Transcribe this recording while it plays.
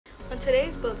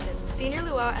today's bulletin, senior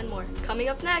luau and more, coming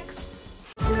up next.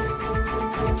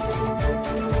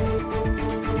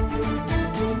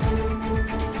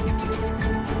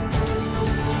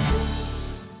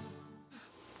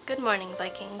 Good morning,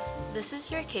 Vikings. This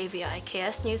is your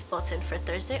KVIKS News Bulletin for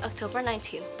Thursday, October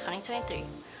 19, 2023.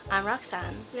 I'm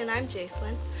Roxanne. And I'm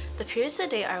Jacelyn. The periods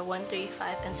today are 1, 3,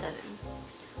 5, and 7.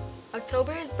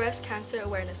 October is Breast Cancer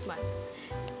Awareness Month.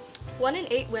 1 in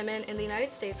 8 women in the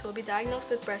United States will be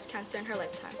diagnosed with breast cancer in her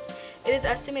lifetime. It is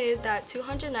estimated that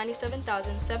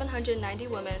 297,790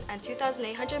 women and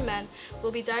 2,800 men will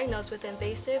be diagnosed with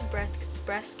invasive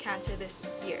breast cancer this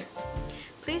year.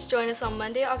 Please join us on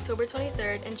Monday, October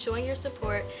 23rd in showing your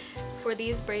support for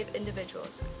these brave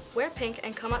individuals. Wear pink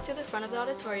and come out to the front of the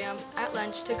auditorium at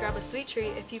lunch to grab a sweet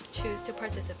treat if you choose to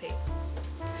participate.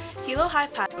 Hilo-High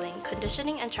paddling,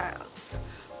 conditioning, and tryouts.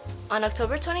 On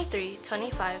October 23,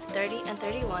 25, 30, and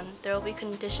 31, there will be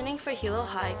conditioning for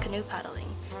Hilo-High canoe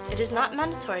paddling. It is not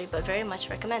mandatory but very much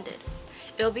recommended.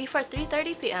 It will be for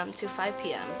 3:30 p.m. to 5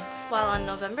 p.m., while on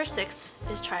November 6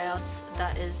 is tryouts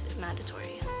that is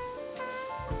mandatory.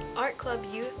 Art Club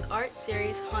Youth Art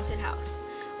Series Haunted House.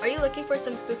 Are you looking for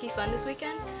some spooky fun this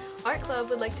weekend? Art Club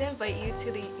would like to invite you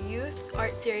to the Youth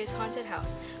Art Series Haunted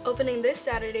House, opening this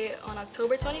Saturday on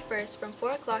October 21st from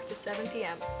 4 o'clock to 7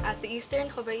 p.m. at the Eastern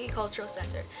Hawaii Cultural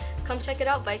Center. Come check it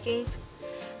out, Vikings!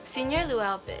 Senior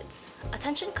Luau Bids.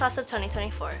 Attention class of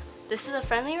 2024. This is a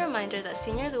friendly reminder that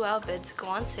senior luau bids go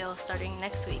on sale starting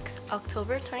next week,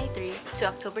 October 23 to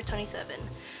October 27,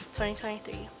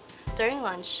 2023. During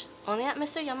lunch, only at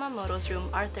Mr. Yamamoto's room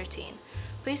R13.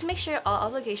 Please make sure all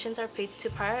obligations are paid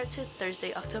to prior to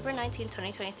Thursday, October 19,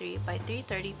 2023 by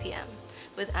 3:30 p.m.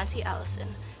 with Auntie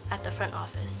Allison at the front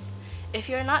office. If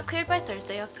you are not cleared by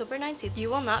Thursday, October 19th, you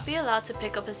will not be allowed to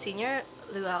pick up a senior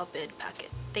luau bid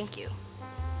packet. Thank you.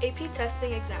 AP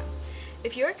Testing Exams.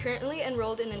 If you are currently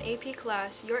enrolled in an AP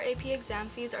class, your AP exam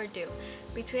fees are due.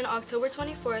 Between October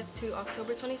 24th to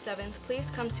October 27th,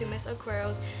 please come to Ms.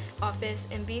 Aquero's office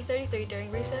in B33 during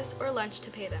recess or lunch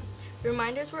to pay them.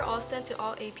 Reminders were all sent to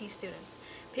all AP students.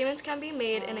 Payments can be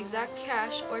made in exact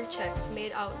cash or checks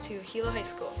made out to Hilo High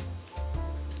School.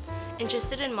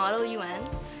 Interested in Model UN?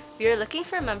 We are looking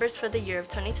for members for the year of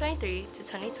 2023 to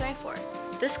 2024.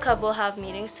 This club will have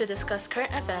meetings to discuss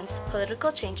current events,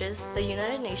 political changes, the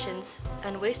United Nations,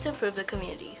 and ways to improve the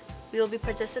community. We will be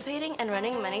participating and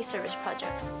running many service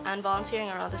projects and volunteering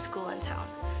around the school and town.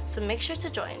 So make sure to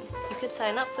join. You could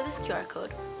sign up with this QR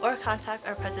code or contact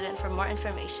our president for more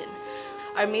information.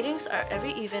 Our meetings are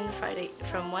every even Friday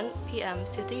from 1 p.m.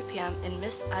 to 3 p.m. in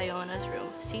Miss Iona's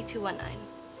room, C219.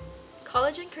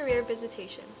 College and Career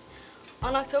Visitations.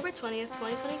 On October 20th,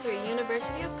 2023,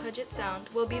 University of Puget Sound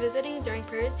will be visiting during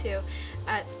Period 2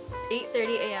 at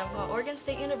 8:30 a.m., while Oregon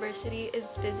State University is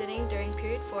visiting during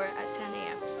Period 4 at 10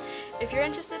 a.m. If you're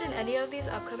interested in any of these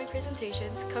upcoming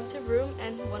presentations, come to room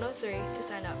N103 to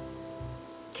sign up.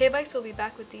 KVIKS will be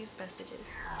back with these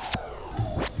messages.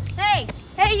 Hey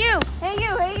you!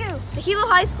 The Hilo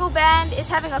High School Band is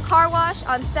having a car wash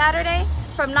on Saturday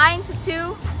from 9 to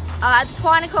 2 at the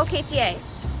Quantico KTA.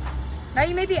 Now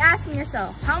you may be asking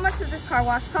yourself, how much does this car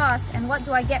wash cost and what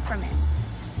do I get from it?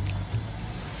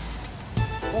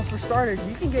 Well, for starters,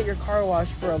 you can get your car wash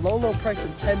for a low price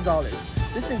of $10.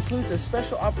 This includes a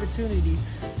special opportunity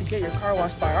to get your car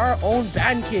washed by our own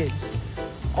band kids,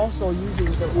 also using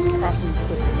the proper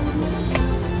equipment.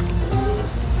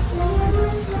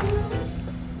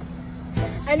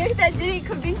 And if that didn't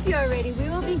convince you already, we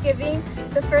will be giving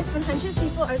the first 100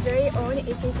 people our very own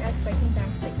HHS Viking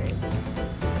Band stickers.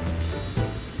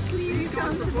 Please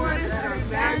come support us at our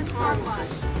band car wash.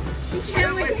 We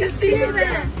can't wait to see you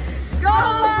there. Go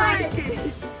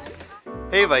Vikings!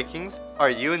 Hey Vikings, are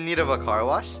you in need of a car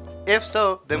wash? If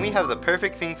so, then we have the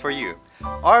perfect thing for you.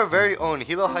 Our very own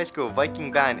Hilo High School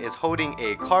Viking Band is holding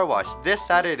a car wash this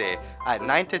Saturday at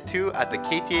 9 to 2 at the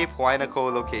KTA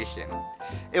Quantico location.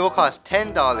 It will cost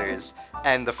 $10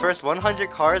 and the first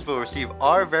 100 cars will receive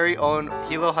our very own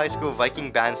Hilo High School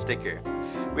Viking Band sticker.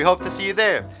 We hope to see you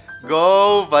there.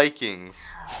 Go Vikings!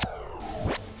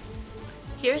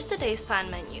 Here's today's planned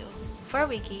menu. For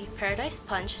Wiki, Paradise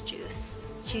Punch Juice,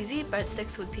 cheesy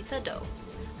breadsticks with pizza dough.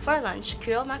 For lunch,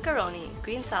 Creole macaroni,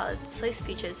 green salad, sliced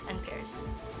peaches, and pears.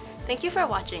 Thank you for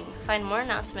watching. Find more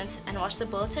announcements and watch the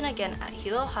bulletin again at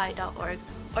hilo-high.org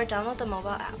or download the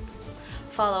mobile app.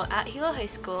 Follow at Hilo High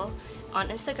School on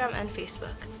Instagram and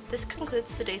Facebook. This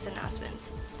concludes today's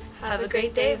announcements. Have a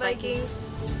great day, Vikings!